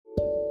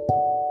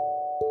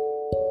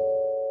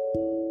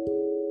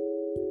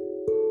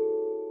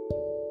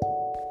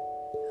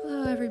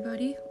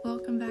everybody.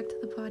 Welcome back to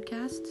the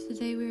podcast.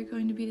 Today we are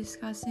going to be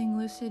discussing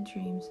lucid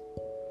dreams.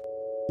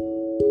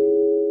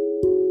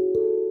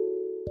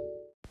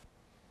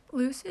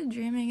 Lucid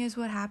dreaming is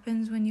what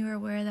happens when you are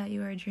aware that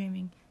you are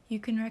dreaming. You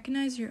can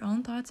recognize your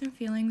own thoughts and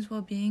feelings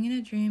while being in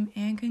a dream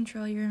and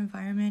control your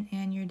environment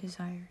and your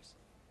desires.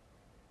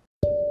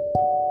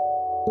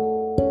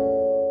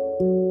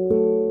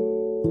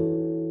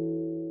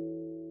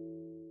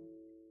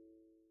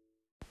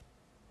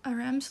 A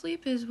REM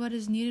sleep is what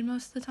is needed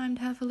most of the time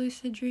to have a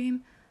lucid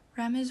dream.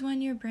 REM is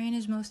when your brain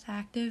is most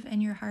active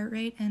and your heart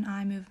rate and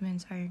eye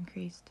movements are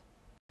increased.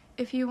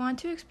 If you want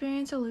to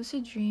experience a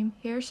lucid dream,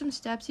 here are some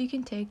steps you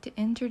can take to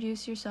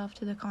introduce yourself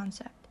to the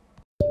concept.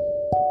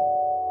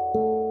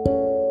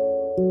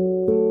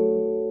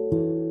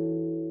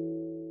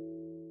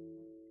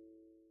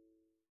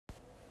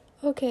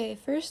 Okay,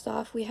 first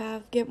off we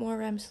have get more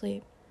REM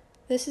sleep.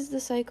 This is the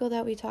cycle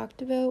that we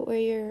talked about where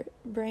your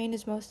brain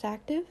is most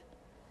active.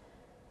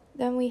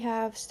 Then we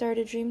have start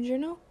a dream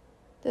journal.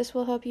 This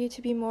will help you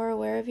to be more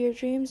aware of your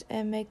dreams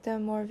and make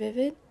them more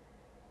vivid.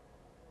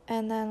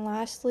 And then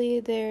lastly,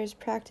 there's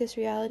practice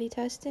reality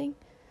testing.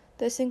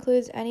 This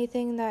includes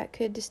anything that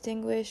could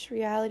distinguish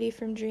reality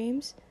from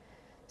dreams,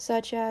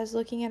 such as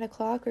looking at a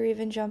clock or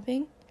even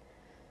jumping.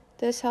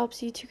 This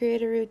helps you to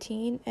create a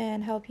routine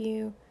and help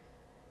you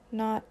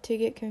not to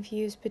get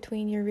confused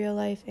between your real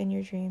life and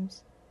your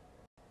dreams.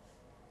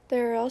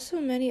 There are also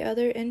many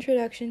other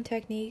introduction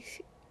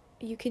techniques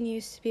you can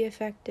use to be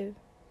effective.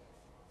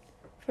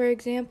 For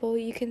example,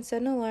 you can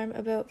set an alarm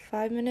about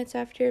 5 minutes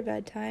after your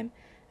bedtime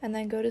and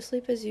then go to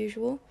sleep as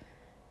usual.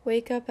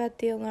 Wake up at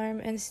the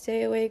alarm and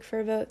stay awake for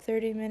about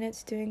 30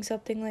 minutes doing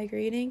something like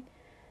reading,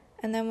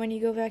 and then when you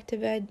go back to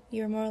bed,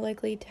 you're more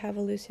likely to have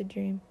a lucid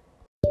dream.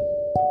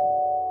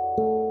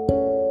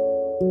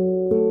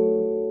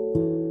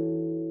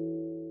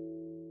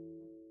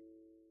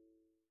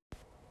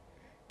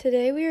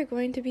 Today we are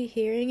going to be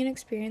hearing an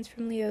experience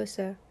from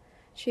Leosa.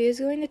 She is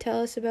going to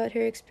tell us about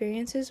her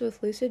experiences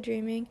with lucid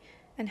dreaming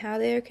and how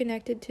they are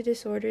connected to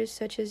disorders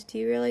such as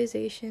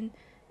derealization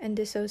and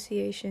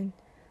dissociation.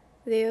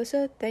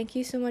 Leosa, thank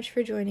you so much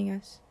for joining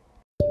us.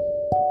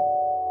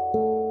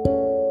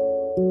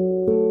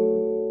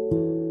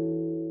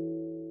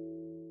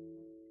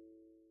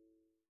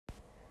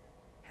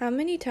 How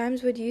many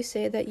times would you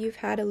say that you've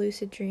had a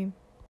lucid dream?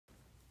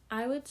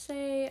 I would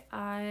say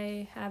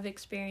I have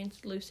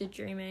experienced lucid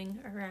dreaming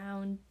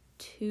around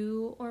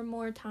 2 or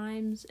more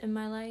times in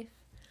my life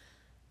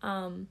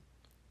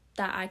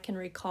that I can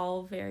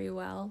recall very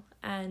well.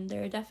 And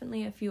there are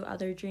definitely a few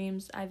other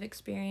dreams I've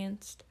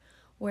experienced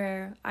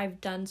where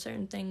I've done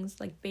certain things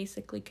like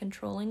basically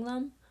controlling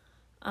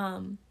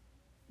them,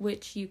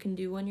 which you can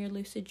do when you're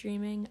lucid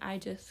dreaming. I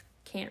just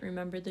can't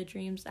remember the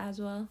dreams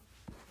as well.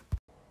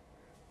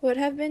 What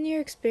have been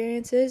your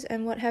experiences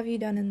and what have you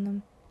done in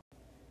them?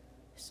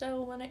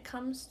 So when it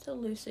comes to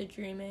lucid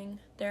dreaming,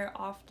 there are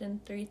often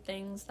 3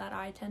 things that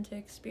I tend to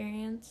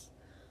experience.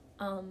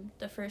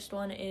 The first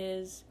one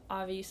is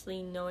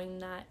obviously knowing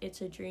that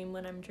it's a dream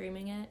when I'm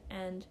dreaming it,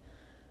 and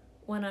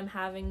when I'm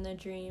having the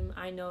dream,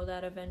 I know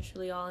that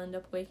eventually I'll end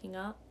up waking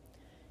up.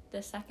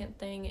 The second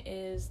thing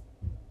is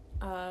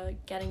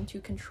getting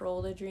to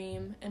control the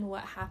dream and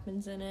what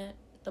happens in it,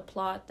 the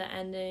plot, the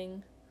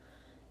ending.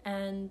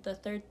 And the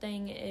third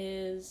thing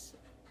is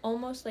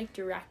almost like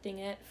directing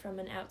it from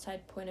an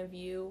outside point of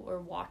view or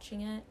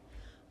watching it.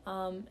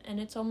 And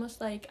it's almost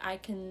like I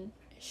can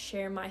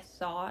share my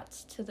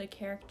thoughts to the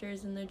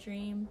characters in the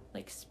dream,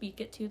 like speak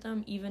it to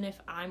them, even if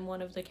I'm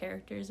one of the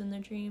characters in the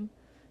dream.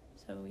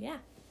 So, yeah.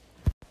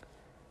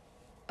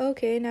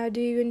 Okay, now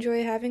do you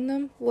enjoy having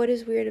them? What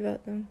is weird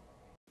about them?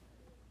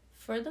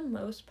 For the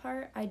most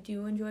part, I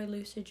do enjoy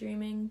lucid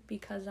dreaming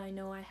because I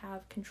know I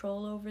have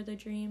control over the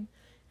dream,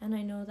 and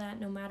I know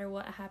that no matter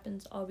what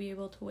happens, I'll be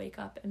able to wake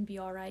up and be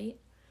alright.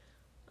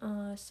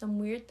 Some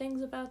weird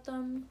things about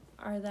them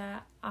are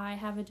that I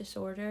have a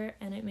disorder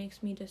and it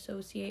makes me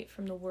dissociate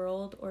from the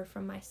world or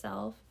from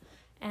myself.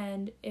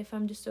 And if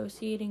I'm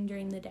dissociating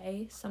during the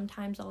day,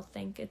 sometimes I'll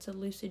think it's a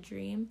lucid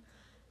dream,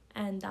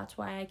 and that's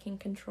why I can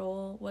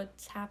control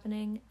what's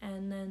happening.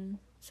 And then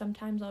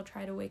sometimes I'll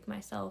try to wake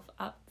myself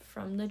up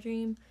from the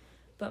dream,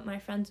 but my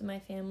friends and my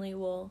family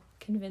will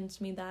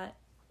convince me that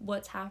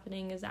what's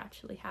happening is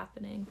actually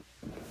happening.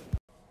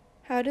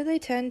 How do they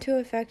tend to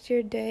affect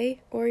your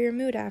day or your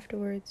mood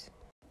afterwards?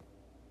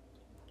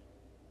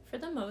 For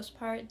the most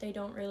part, they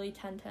don't really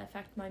tend to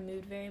affect my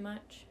mood very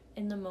much.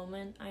 In the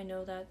moment, I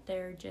know that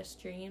they're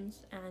just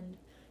dreams, and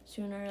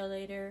sooner or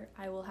later,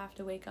 I will have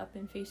to wake up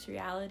and face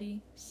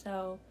reality.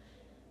 So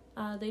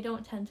they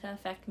don't tend to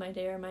affect my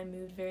day or my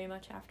mood very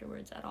much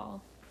afterwards at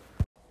all.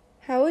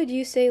 How would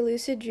you say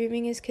lucid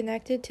dreaming is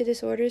connected to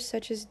disorders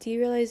such as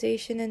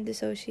derealization and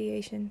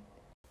dissociation?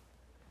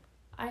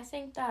 I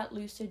think that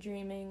lucid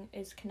dreaming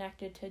is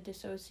connected to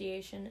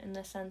dissociation in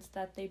the sense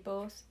that they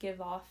both give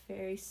off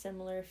very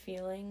similar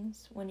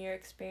feelings when you're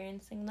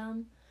experiencing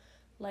them.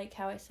 Like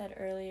how I said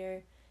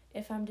earlier,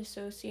 if I'm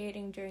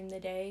dissociating during the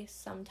day,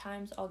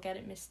 sometimes I'll get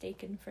it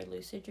mistaken for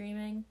lucid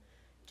dreaming,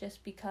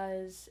 just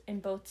because in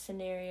both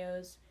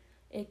scenarios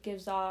it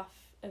gives off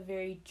a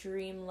very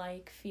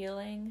dreamlike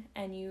feeling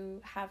and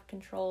you have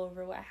control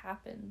over what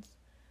happens.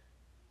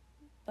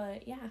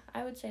 But yeah,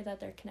 I would say that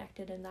they're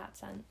connected in that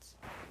sense.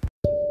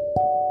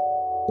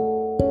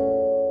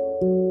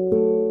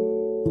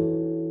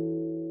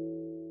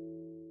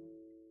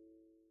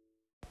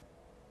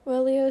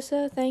 Well,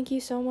 Leosa, thank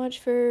you so much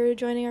for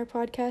joining our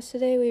podcast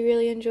today. We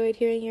really enjoyed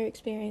hearing your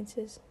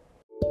experiences.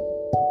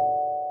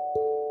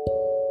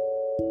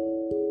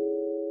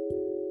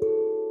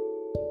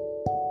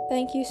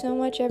 Thank you so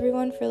much,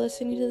 everyone, for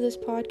listening to this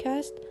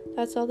podcast.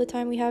 That's all the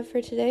time we have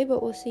for today,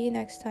 but we'll see you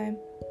next time.